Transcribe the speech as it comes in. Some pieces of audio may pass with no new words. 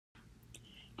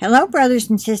Hello, brothers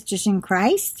and sisters in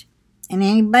Christ, and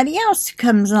anybody else who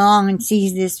comes along and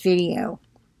sees this video.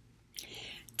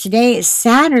 Today is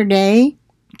Saturday,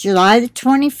 July the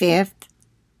 25th,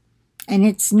 and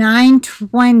it's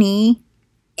 9:20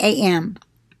 a.m.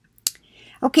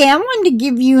 Okay, I wanted to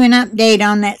give you an update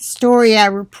on that story I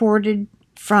reported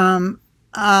from,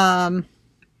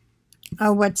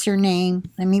 what's her name?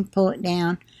 Let me pull it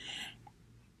down.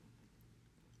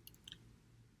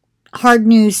 Hard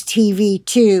News TV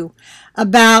 2,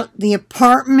 about the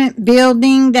apartment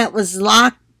building that was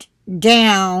locked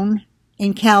down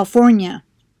in California.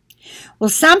 Well,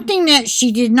 something that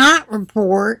she did not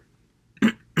report,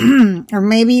 or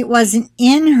maybe it wasn't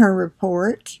in her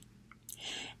report,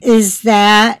 is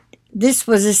that this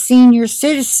was a senior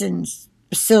citizens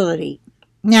facility.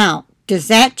 Now, does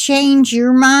that change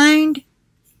your mind?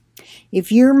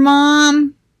 If your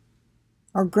mom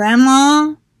or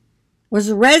grandma was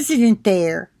a resident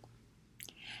there,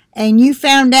 and you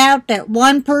found out that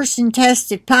one person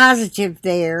tested positive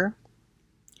there,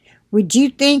 would you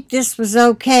think this was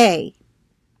okay?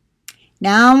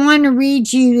 Now, I want to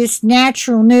read you this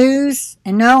natural news,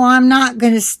 and no, I'm not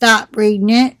going to stop reading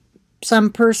it.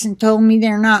 Some person told me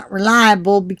they're not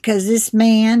reliable because this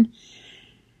man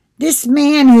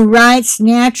who writes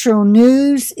natural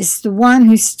news is the one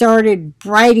who started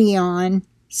Brighteon,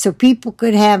 so people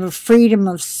could have a freedom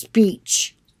of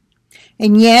speech.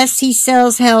 And yes, he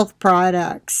sells health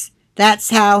products. That's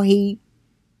how he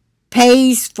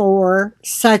pays for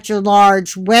such a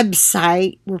large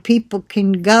website where people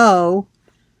can go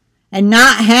and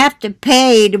not have to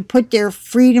pay to put their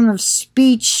freedom of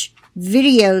speech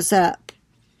videos up.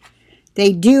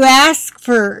 They do ask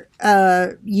for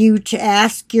you to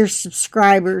ask your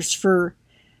subscribers for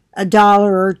 $1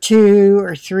 or $2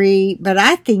 or $3, but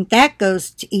I think that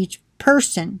goes to each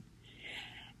person.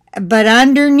 But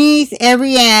underneath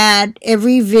every ad,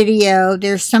 every video,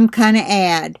 there's some kind of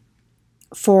ad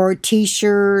for a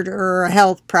t-shirt or a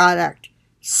health product.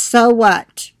 So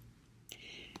what?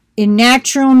 In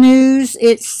Natural News,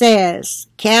 it says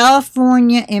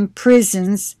California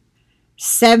imprisons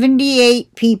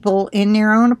 78 people in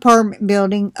their own apartment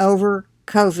building over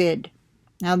COVID.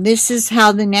 Now, this is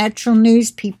how the Natural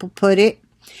News people put it.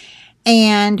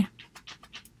 And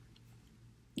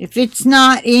if it's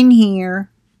not in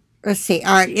here, let's see.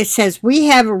 All right, it says, we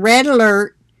have a red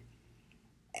alert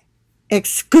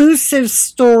exclusive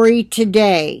story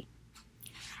today.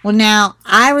 Well, now,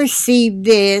 I received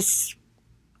this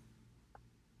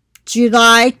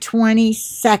July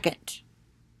 22nd.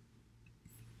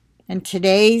 And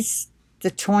today's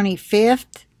the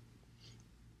 25th.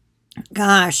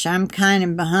 Gosh, I'm kind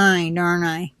of behind, aren't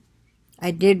I?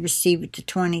 I did receive it the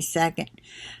 22nd.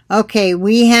 Okay,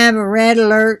 we have a red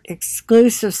alert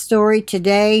exclusive story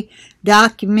today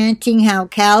documenting how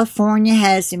California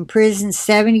has imprisoned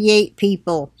 78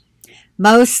 people,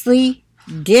 mostly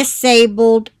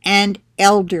disabled and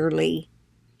elderly,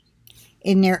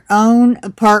 in their own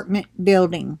apartment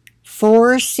building,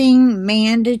 forcing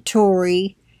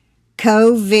mandatory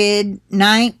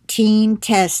COVID-19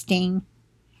 testing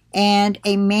and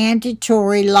a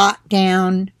mandatory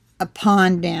lockdown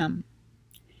upon them.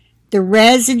 The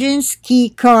residents' key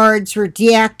cards were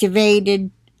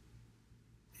deactivated.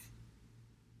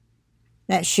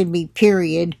 That should be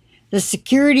period. The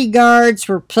security guards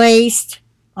were placed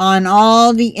on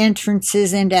all the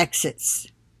entrances and exits.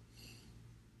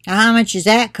 Now, how much is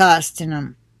that costing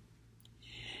them?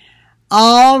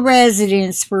 All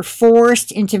residents were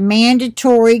forced into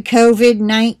mandatory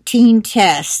COVID-19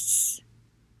 tests.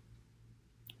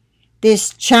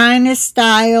 This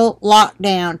China-style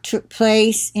lockdown took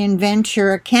place in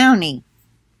Ventura County.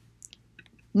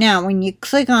 Now, when you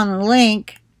click on the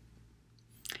link,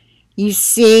 you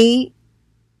see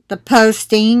the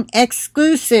posting,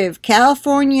 exclusive,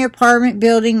 California apartment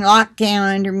building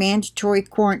lockdown under mandatory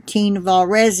quarantine of all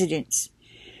residents.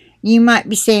 You might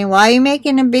be saying, why are you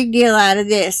making a big deal out of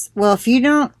this? Well, if you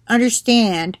don't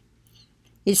understand,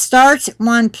 it starts at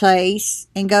one place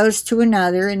and goes to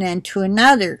another and then to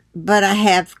another. But I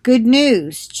have good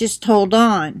news. Just hold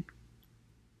on.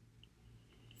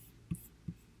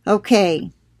 Okay.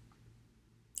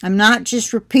 I'm not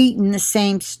just repeating the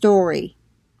same story.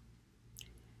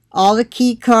 All the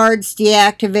key cards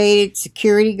deactivated,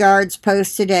 security guards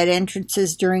posted at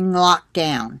entrances during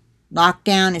lockdown.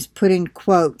 Lockdown is put in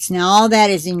quotes. Now, all that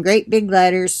is in great big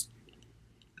letters.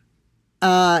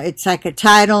 It's like a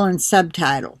title and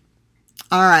subtitle.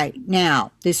 All right,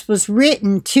 now, this was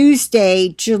written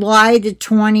Tuesday, July the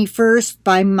 21st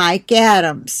by Mike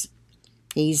Adams.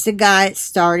 He's the guy that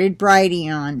started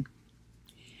Brighteon.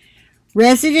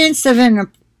 Residents of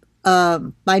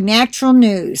by Natural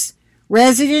News.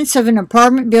 Residents of an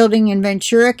apartment building in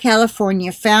Ventura,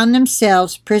 California found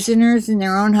themselves prisoners in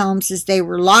their own homes as they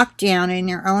were locked down in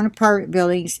their own apartment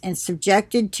buildings and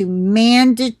subjected to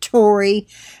mandatory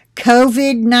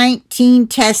COVID-19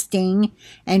 testing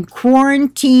and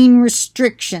quarantine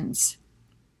restrictions.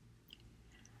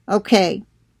 Okay,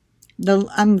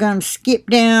 I'm going to skip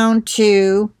down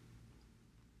to...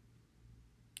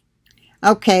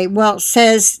 Okay, well, it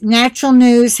says Natural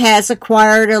News has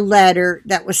acquired a letter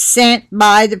that was sent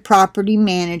by the property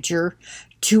manager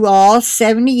to all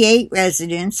 78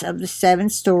 residents of the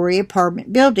 7-story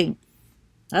apartment building.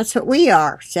 That's what we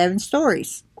are, 7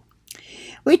 stories.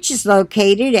 Which is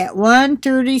located at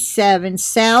 137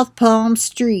 South Palm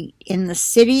Street in the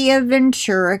city of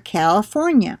Ventura,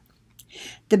 California.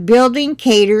 The building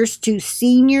caters to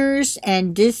seniors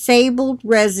and disabled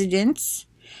residents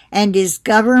and is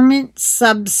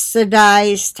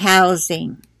government-subsidized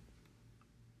housing.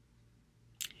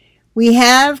 We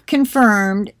have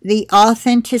confirmed the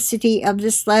authenticity of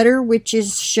this letter, which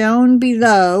is shown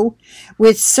below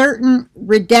with certain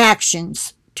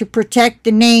redactions to protect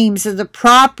the names of the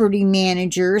property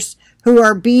managers who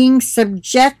are being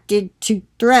subjected to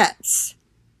threats.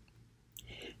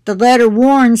 The letter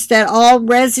warns that all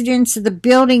residents of the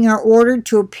building are ordered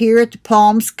to appear at the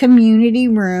Palms Community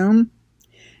Room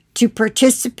to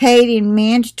participate in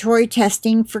mandatory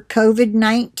testing for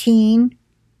COVID-19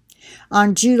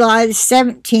 on July the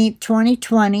 17th,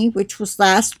 2020, which was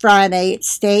last Friday, it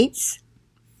states.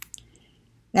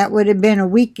 That would have been a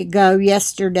week ago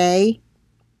yesterday.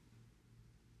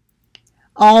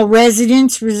 All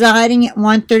residents residing at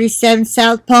 137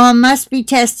 South Palm must be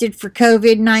tested for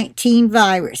COVID-19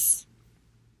 virus.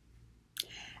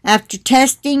 After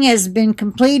testing has been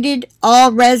completed,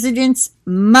 all residents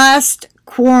must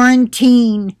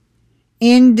quarantine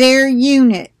in their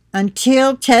unit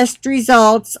until test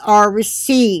results are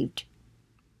received.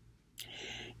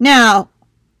 Now,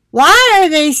 why are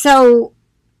they so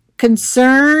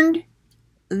concerned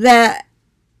that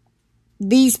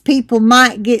these people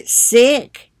might get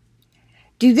sick?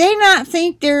 Do they not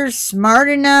think they're smart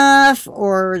enough,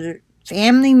 or the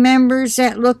family members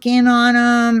that look in on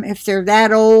them, if they're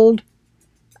that old,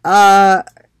 are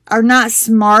not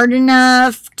smart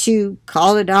enough to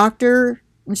call a doctor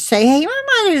and say, hey, my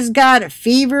mother's got a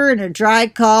fever and a dry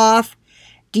cough.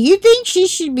 Do you think she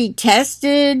should be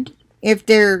tested if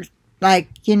they're, like,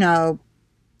 you know,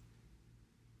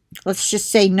 let's just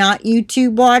say not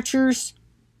YouTube watchers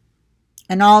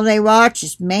and all they watch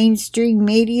is mainstream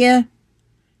media?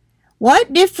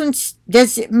 What difference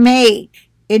does it make?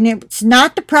 And it's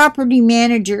not the property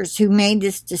managers who made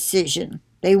this decision.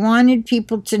 They wanted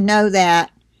people to know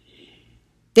that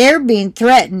they're being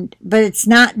threatened, but it's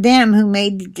not them who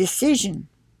made the decision.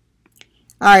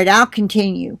 All right, I'll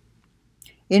continue.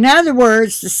 In other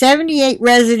words, the 78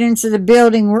 residents of the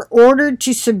building were ordered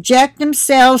to subject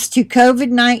themselves to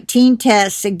COVID-19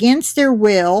 tests against their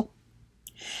will,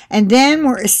 and then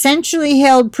were essentially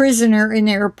held prisoner in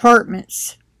their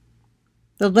apartments.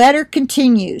 The letter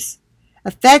continues.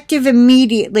 Effective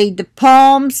immediately, the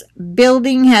Palms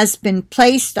building has been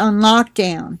placed on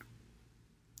lockdown.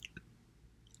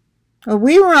 Well,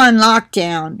 we were on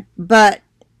lockdown, but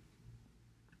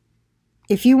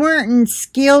if you weren't in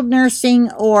skilled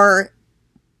nursing or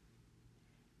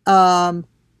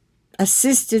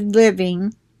assisted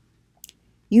living,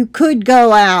 you could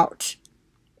go out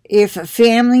if a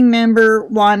family member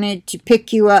wanted to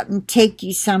pick you up and take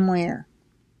you somewhere.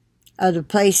 Other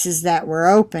places that were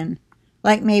open,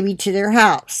 like maybe to their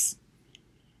house.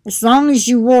 As long as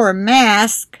you wore a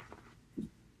mask.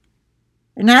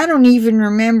 And I don't even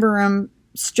remember them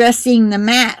stressing the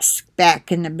mask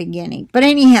back in the beginning. But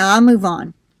anyhow, I'll move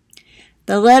on.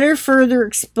 The letter further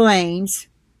explains,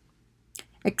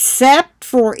 except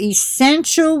for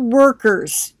essential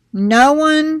workers, no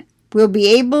one will be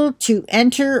able to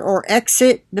enter or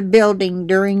exit the building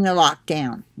during the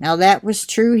lockdown. Now that was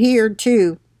true here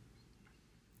too.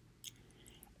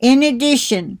 In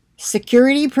addition,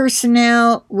 security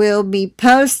personnel will be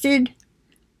posted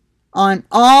on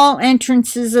all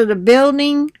entrances of the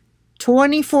building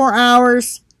 24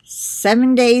 hours,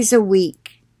 7 days a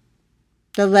week,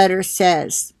 the letter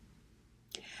says.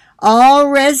 All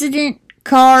resident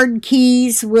card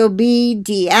keys will be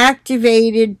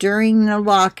deactivated during the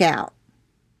lockout.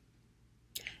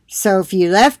 So if you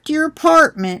left your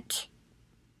apartment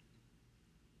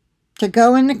to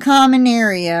go in the common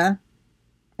area,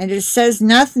 and it says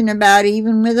nothing about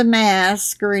even with a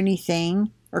mask or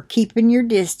anything, or keeping your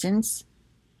distance,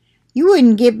 you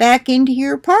wouldn't get back into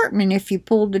your apartment if you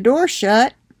pulled the door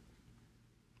shut.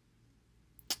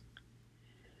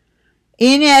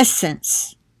 In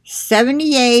essence,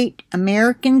 78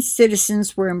 American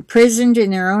citizens were imprisoned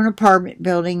in their own apartment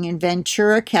building in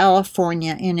Ventura,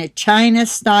 California, in a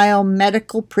China-style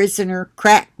medical prisoner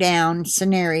crackdown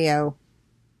scenario.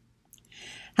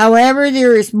 However,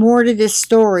 there is more to this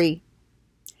story.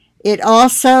 It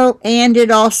also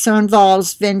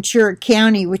involves Ventura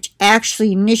County, which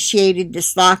actually initiated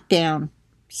this lockdown.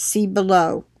 See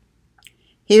below.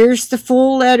 Here's the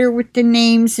full letter with the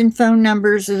names and phone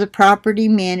numbers of the property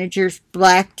managers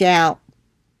blacked out.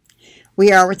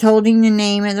 We are withholding the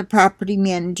name of the property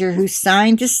manager who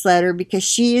signed this letter because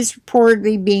she is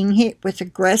reportedly being hit with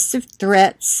aggressive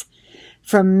threats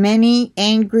from many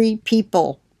angry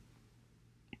people.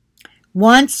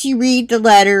 Once you read the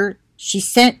letter she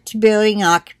sent to building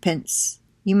occupants,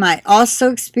 you might also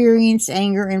experience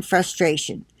anger and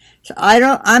frustration. So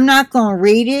I'm not going to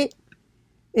read it.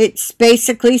 It's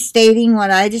basically stating what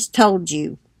I just told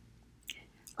you.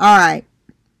 All right.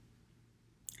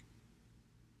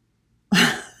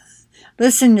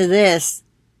 Listen to this.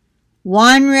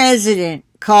 One resident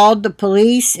called the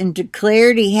police and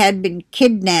declared he had been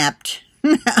kidnapped.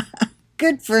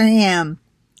 Good for him.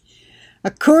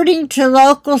 According to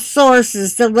local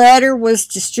sources, the letter was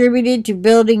distributed to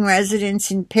building residents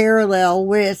in parallel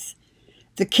with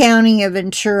the county of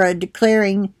Ventura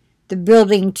declaring the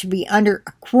building to be under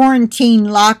a quarantine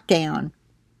lockdown.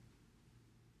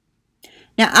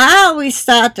 Now, I always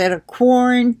thought that a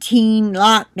quarantine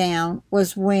lockdown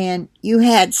was when you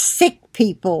had sick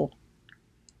people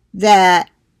that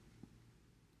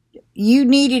you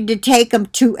needed to take them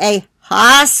to a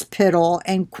hospital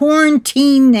and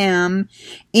quarantine them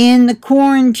in the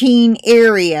quarantine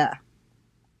area.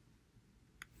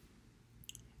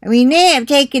 I mean, they have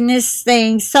taken this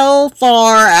thing so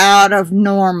far out of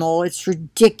normal. It's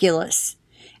ridiculous.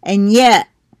 And yet,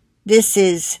 this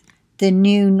is the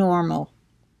new normal.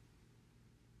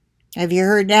 Have you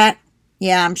heard that?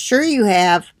 Yeah, I'm sure you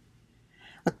have.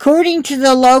 According to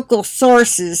the local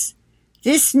sources,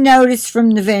 this notice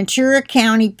from the Ventura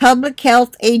County Public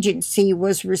Health Agency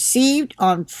was received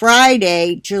on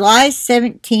Friday, July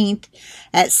 17th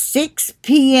at 6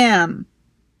 p.m.,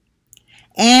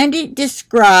 and it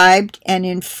described an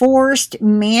enforced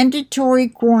mandatory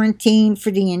quarantine for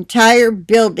the entire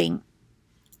building.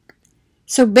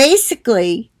 So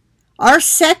basically, our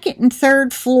second and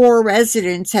third floor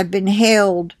residents have been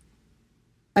held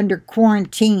under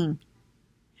quarantine.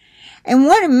 And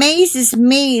what amazes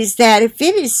me is that if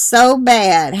it is so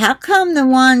bad, how come the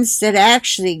ones that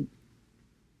actually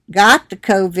got the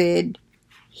COVID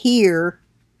here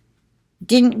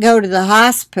didn't go to the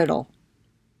hospital?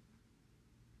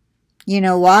 You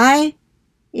know why?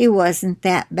 It wasn't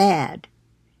that bad.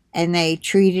 And they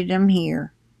treated them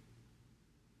here.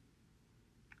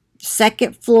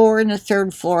 Second floor and the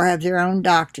third floor have their own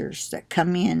doctors that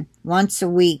come in once a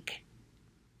week.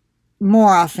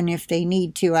 More often if they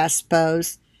need to, I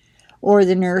suppose. Or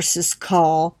the nurses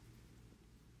call.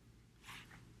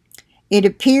 It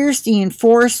appears the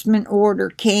enforcement order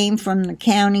came from the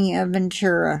county of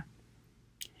Ventura.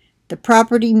 The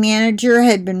property manager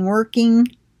had been working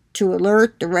to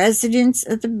alert the residents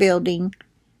of the building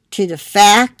to the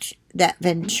fact that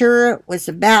Ventura was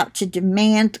about to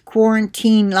demand the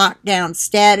quarantine lockdown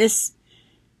status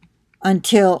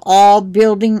until all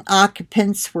building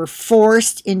occupants were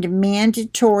forced into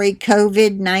mandatory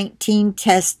COVID-19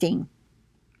 testing.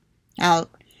 Now,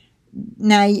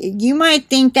 you might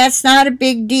think that's not a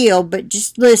big deal, but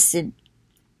just listen.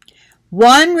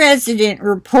 One resident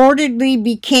reportedly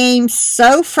became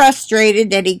so frustrated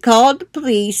that he called the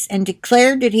police and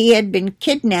declared that he had been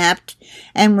kidnapped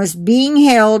and was being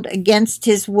held against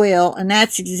his will, and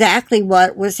that's exactly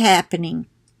what was happening.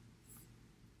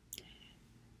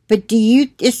 But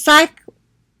it's like,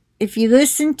 if you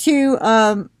listen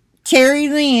to Terry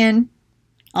Lynn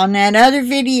on that other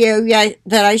video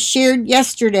that I shared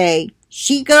yesterday,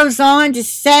 she goes on to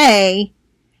say,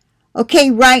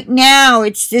 okay, right now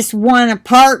it's this one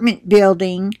apartment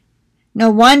building. No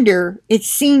wonder it's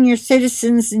senior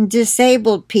citizens and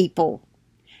disabled people.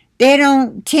 They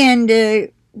don't tend to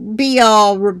be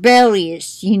all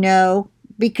rebellious, you know,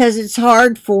 because it's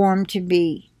hard for them to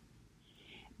be.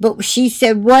 But she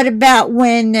said, what about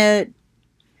when the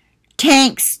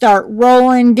tanks start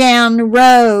rolling down the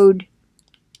road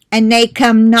and they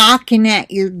come knocking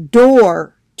at your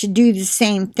door to do the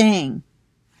same thing?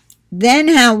 Then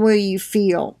how will you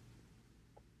feel?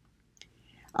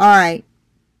 All right.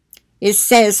 It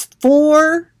says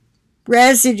 4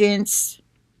 residents.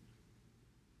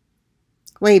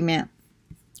 Wait a minute.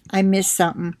 I missed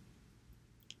something.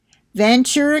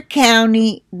 Ventura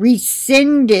County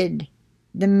rescinded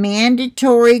the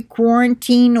mandatory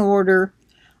quarantine order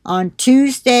on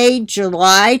Tuesday,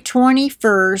 July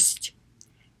 21st,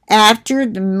 after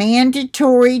the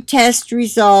mandatory test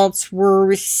results were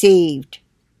received.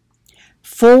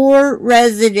 4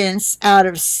 residents out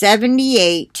of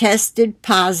 78 tested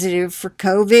positive for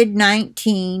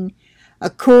COVID-19,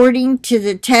 according to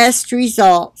the test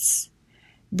results.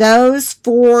 Those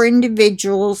 4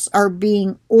 individuals are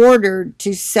being ordered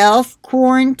to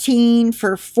self-quarantine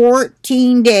for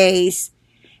 14 days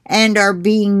and are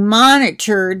being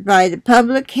monitored by the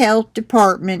Public Health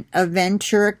Department of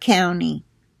Ventura County.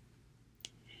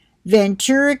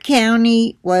 Ventura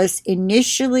County was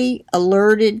initially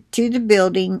alerted to the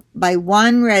building by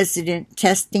 1 resident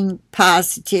testing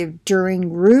positive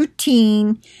during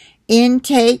routine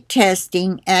intake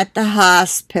testing at the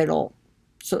hospital.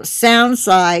 So it sounds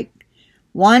like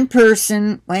one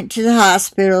person went to the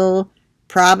hospital,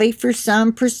 probably for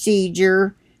some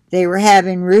procedure. They were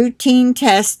having routine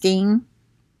testing,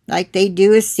 like they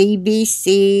do a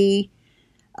CBC.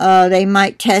 They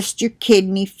might test your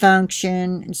kidney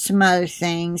function and some other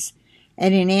things.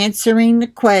 And in answering the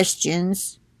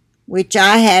questions, which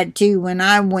I had to when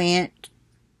I went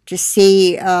to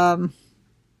see the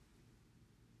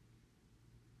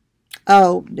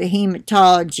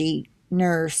hematology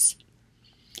nurse,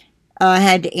 I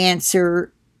had to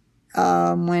answer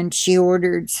when she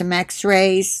ordered some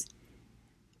x-rays.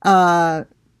 Have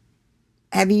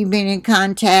you been in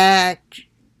contact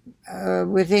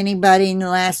with anybody in the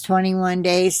last 21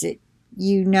 days that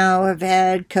you know have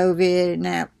had COVID? And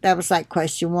that was like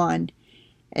question 1.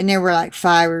 And there were like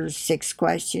 5 or 6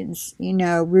 questions,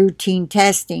 routine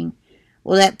testing.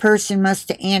 Well, that person must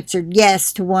have answered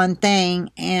yes to one thing,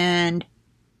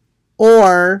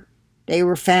 or they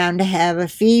were found to have a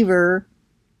fever,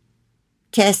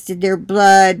 tested their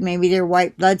blood, maybe their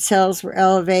white blood cells were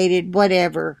elevated,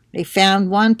 whatever. They found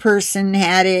one person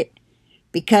had it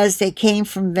because they came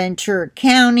from Ventura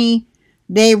County.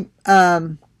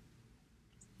 That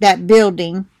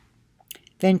building,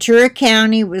 Ventura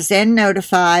County was then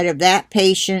notified of that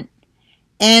patient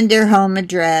and their home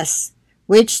address,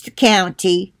 which the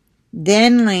county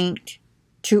then linked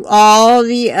to all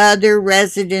the other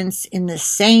residents in the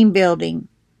same building.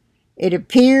 It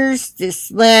appears this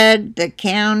led the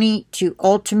county to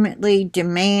ultimately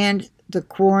demand the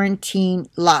quarantine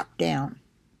lockdown.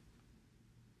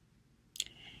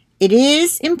 It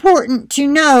is important to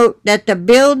note that the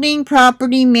building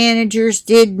property managers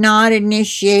did not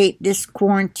initiate this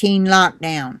quarantine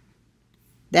lockdown.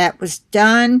 That was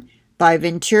done by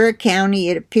Ventura County.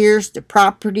 It appears the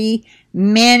property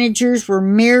managers were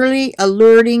merely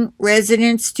alerting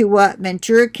residents to what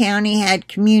Ventura County had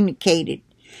communicated.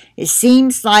 It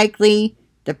seems likely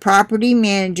the property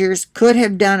managers could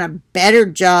have done a better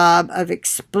job of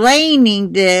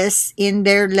explaining this in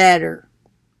their letter.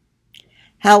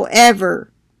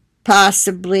 However,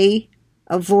 possibly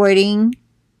avoiding,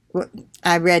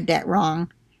 I read that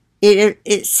wrong.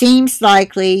 It seems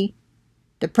likely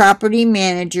the property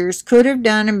managers could have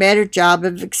done a better job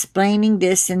of explaining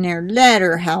this in their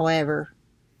letter, however,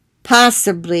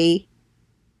 possibly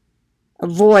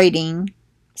avoiding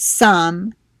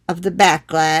some of the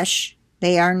backlash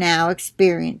they are now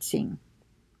experiencing.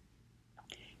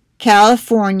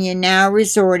 California now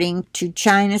resorting to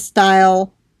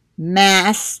China-style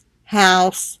mass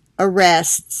house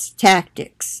arrests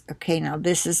tactics. Okay, now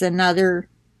this is another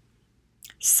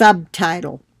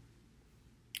subtitle.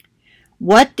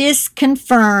 What this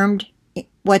confirmed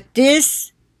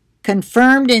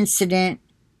incident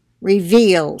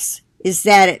reveals is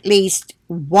that at least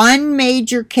one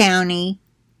major county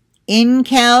in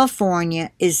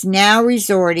California is now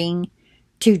resorting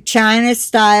to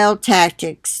China-style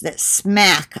tactics that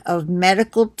smack of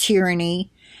medical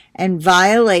tyranny and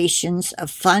violations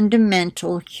of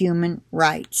fundamental human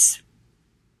rights.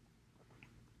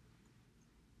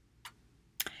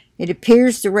 It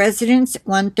appears the residents at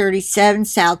 137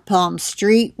 South Palm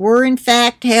Street were in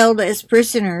fact held as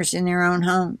prisoners in their own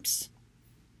homes.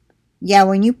 Yeah,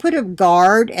 when you put a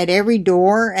guard at every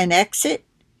door and exit,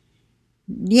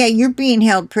 yeah, you're being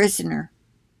held prisoner.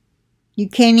 You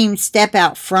can't even step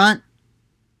out front.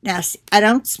 Now, I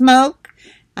don't smoke.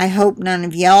 I hope none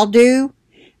of y'all do.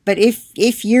 But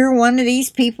if you're one of these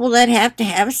people that have to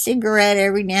have a cigarette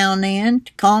every now and then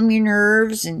to calm your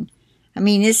nerves, and I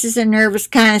mean, this is a nervous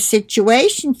kind of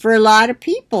situation for a lot of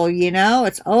people,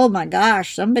 It's, oh my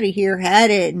gosh, somebody here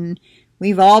had it and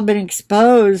we've all been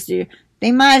exposed.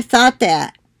 They might have thought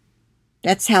that.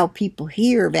 That's how people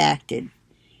here have acted.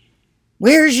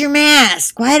 Where's your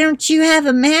mask? Why don't you have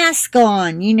a mask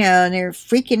on? And they're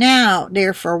freaking out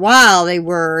there for a while, they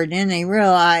were, and then they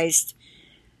realized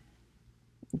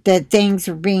that things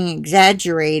were being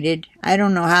exaggerated. I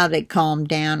don't know how they calmed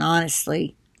down,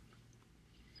 honestly.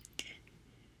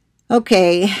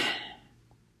 Okay,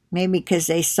 maybe because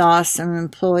they saw some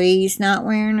employees not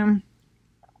wearing them.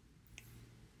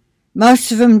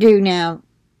 Most of them do now.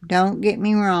 Don't get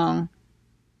me wrong.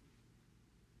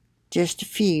 Just a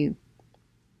few.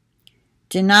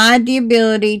 Denied the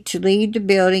ability to leave the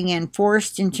building and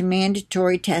forced into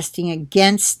mandatory testing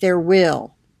against their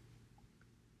will.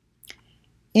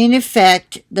 In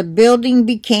effect, the building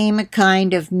became a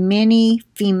kind of mini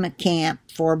FEMA camp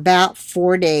for about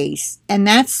 4 days, and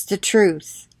that's the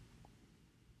truth,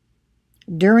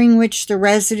 during which the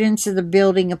residents of the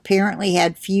building apparently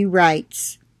had few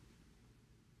rights.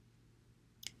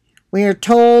 We are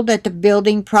told that the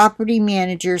building property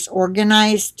managers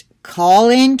organized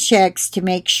call-in checks to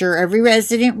make sure every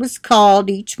resident was called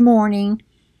each morning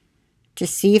to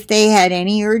see if they had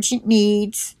any urgent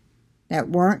needs that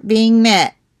weren't being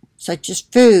met, such as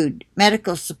food,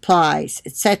 medical supplies,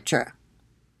 etc.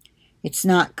 It's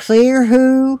not clear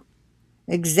who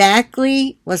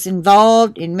exactly was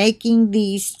involved in making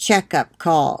these checkup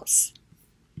calls.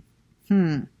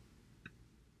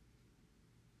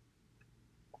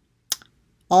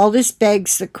 All this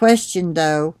begs the question,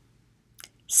 though,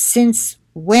 since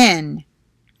when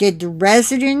did the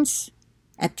residents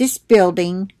at this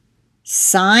building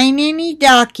sign any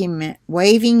document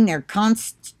waiving their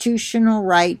constitutional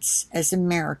rights as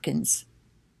Americans?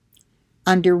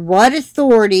 Under what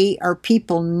authority are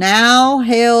people now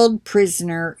held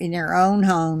prisoner in their own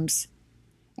homes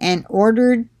and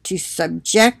ordered to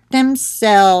subject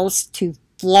themselves to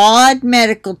flawed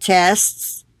medical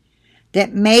tests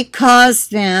that may cause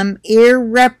them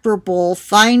irreparable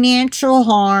financial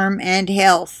harm and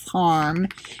health harm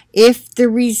if the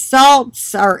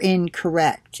results are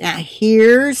incorrect? Now,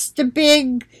 here's the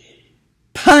big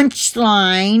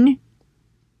punchline.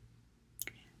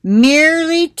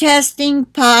 Merely testing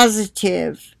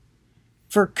positive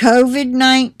for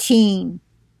COVID-19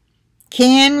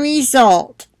 can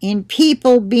result in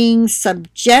people being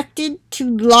subjected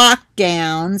to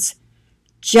lockdowns,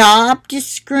 job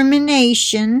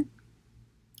discrimination,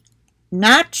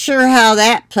 not sure how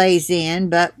that plays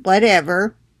in, but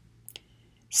whatever,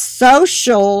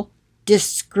 social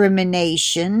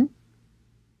discrimination,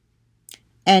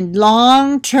 and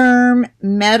long-term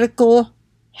medical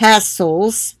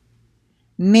hassles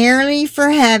merely for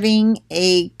having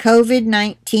a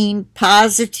COVID-19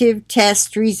 positive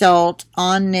test result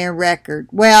on their record.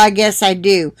 Well, I guess I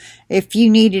do. If you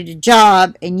needed a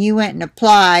job and you went and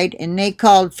applied and they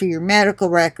called for your medical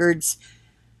records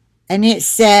and it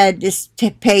said this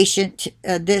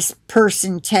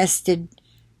person tested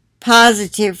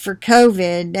positive for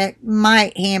COVID, that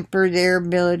might hamper their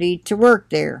ability to work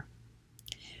there.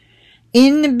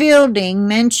 In the building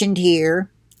mentioned here,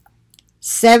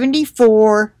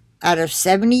 74 out of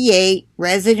 78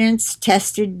 residents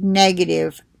tested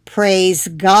negative. Praise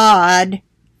God.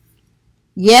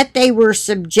 Yet they were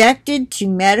subjected to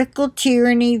medical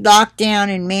tyranny, lockdown,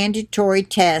 and mandatory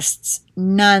tests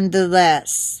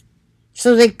nonetheless.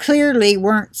 So they clearly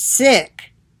weren't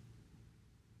sick.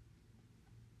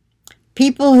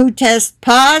 People who test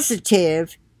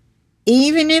positive,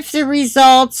 even if the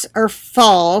results are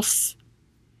false,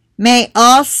 may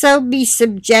also be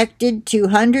subjected to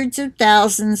hundreds of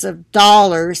thousands of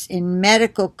dollars in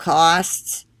medical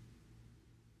costs.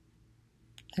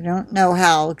 I don't know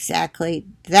how exactly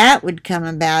that would come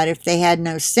about if they had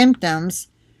no symptoms,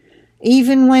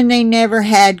 even when they never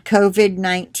had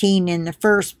COVID-19 in the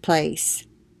first place.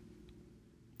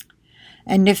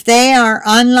 And if they are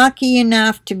unlucky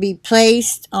enough to be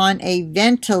placed on a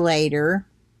ventilator,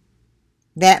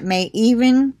 that might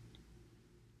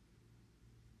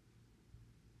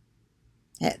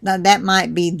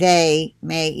be they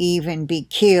may even be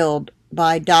killed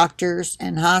by doctors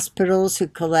and hospitals who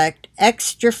collect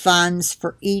extra funds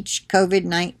for each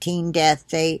COVID-19 death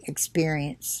they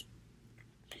experience.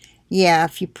 Yeah,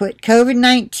 if you put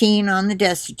COVID-19 on the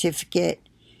death certificate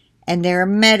and they're a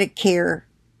Medicare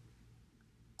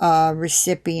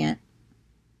recipient,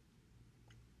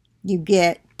 you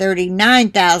get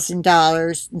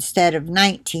 $39,000 instead of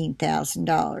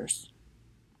 $19,000.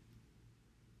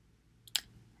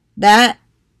 That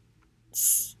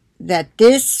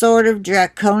this sort of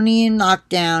draconian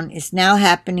lockdown is now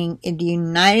happening in the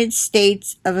United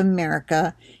States of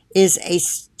America is a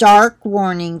stark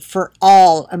warning for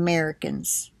all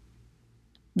Americans.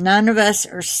 None of us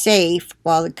are safe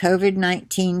while the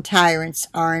COVID-19 tyrants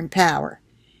are in power.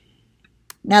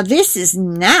 Now, this is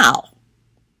now.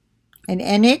 And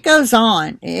it goes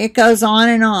on. It goes on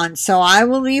and on. So I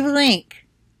will leave a link.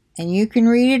 And you can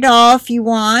read it all if you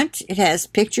want. It has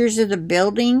pictures of the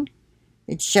building.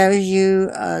 It shows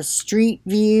you a street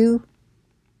view.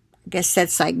 I guess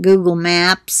that's like Google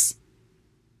Maps.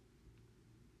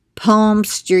 Palm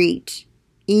Street,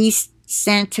 East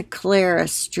Santa Clara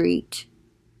Street.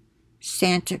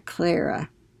 Santa Clara.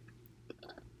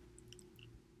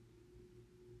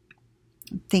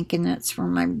 I'm thinking that's where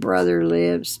my brother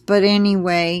lives. But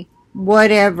anyway,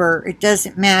 whatever. It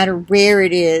doesn't matter where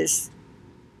it is.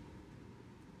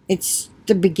 It's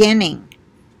the beginning.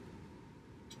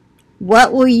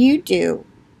 What will you do?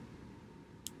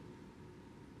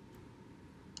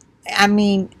 I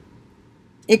mean,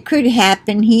 it could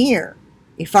happen here.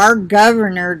 If our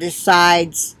governor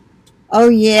decides, oh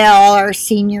yeah, all our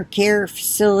senior care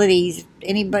facilities, if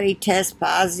anybody tests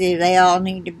positive, they all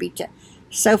need to be tested.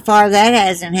 So far that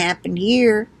hasn't happened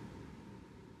here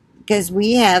because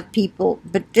we have people,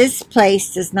 but this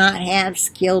place does not have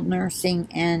skilled nursing,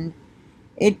 and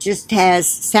it just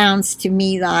sounds to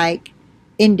me like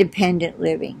independent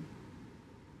living.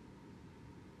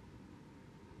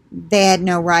 They had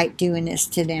no right doing this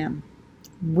to them.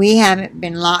 We haven't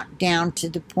been locked down to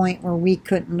the point where we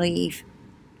couldn't leave.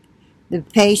 The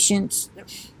patients,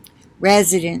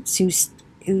 residents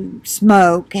who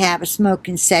smoke have a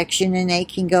smoking section, and they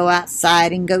can go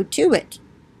outside and go to it.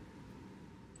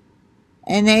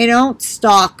 And they don't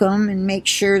stalk them and make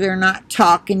sure they're not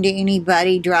talking to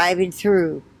anybody driving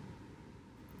through.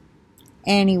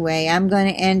 Anyway, I'm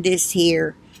going to end this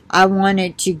here. I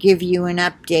wanted to give you an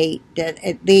update that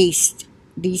at least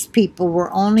these people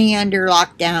were only under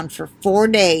lockdown for 4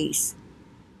 days,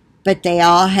 but they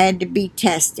all had to be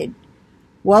tested.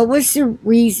 What was the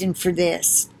reason for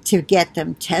this? To get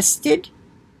them tested?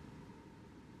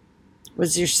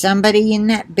 Was there somebody in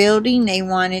that building they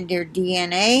wanted their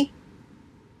DNA?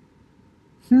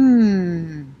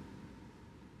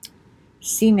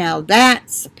 See, now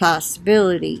that's a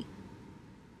possibility.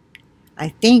 I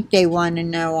think they want to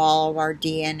know all of our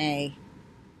DNA.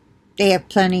 They have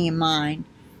plenty of mine.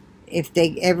 If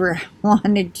they ever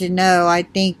wanted to know, I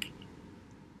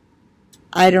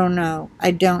don't know.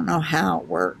 I don't know how it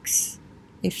works.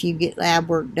 If you get lab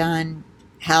work done,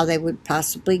 how they would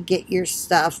possibly get your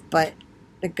stuff, but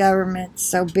the government's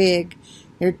so big,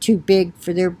 they're too big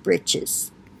for their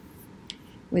britches.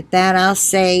 With that, I'll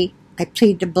say I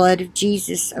plead the blood of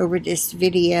Jesus over this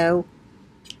video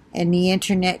and the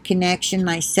internet connection,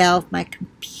 myself, my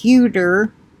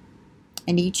computer,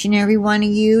 and each and every one of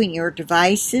you and your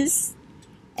devices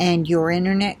and your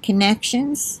internet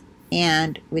connections.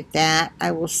 And with that,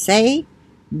 I will say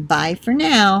bye for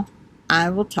now. I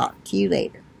will talk to you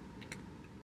later.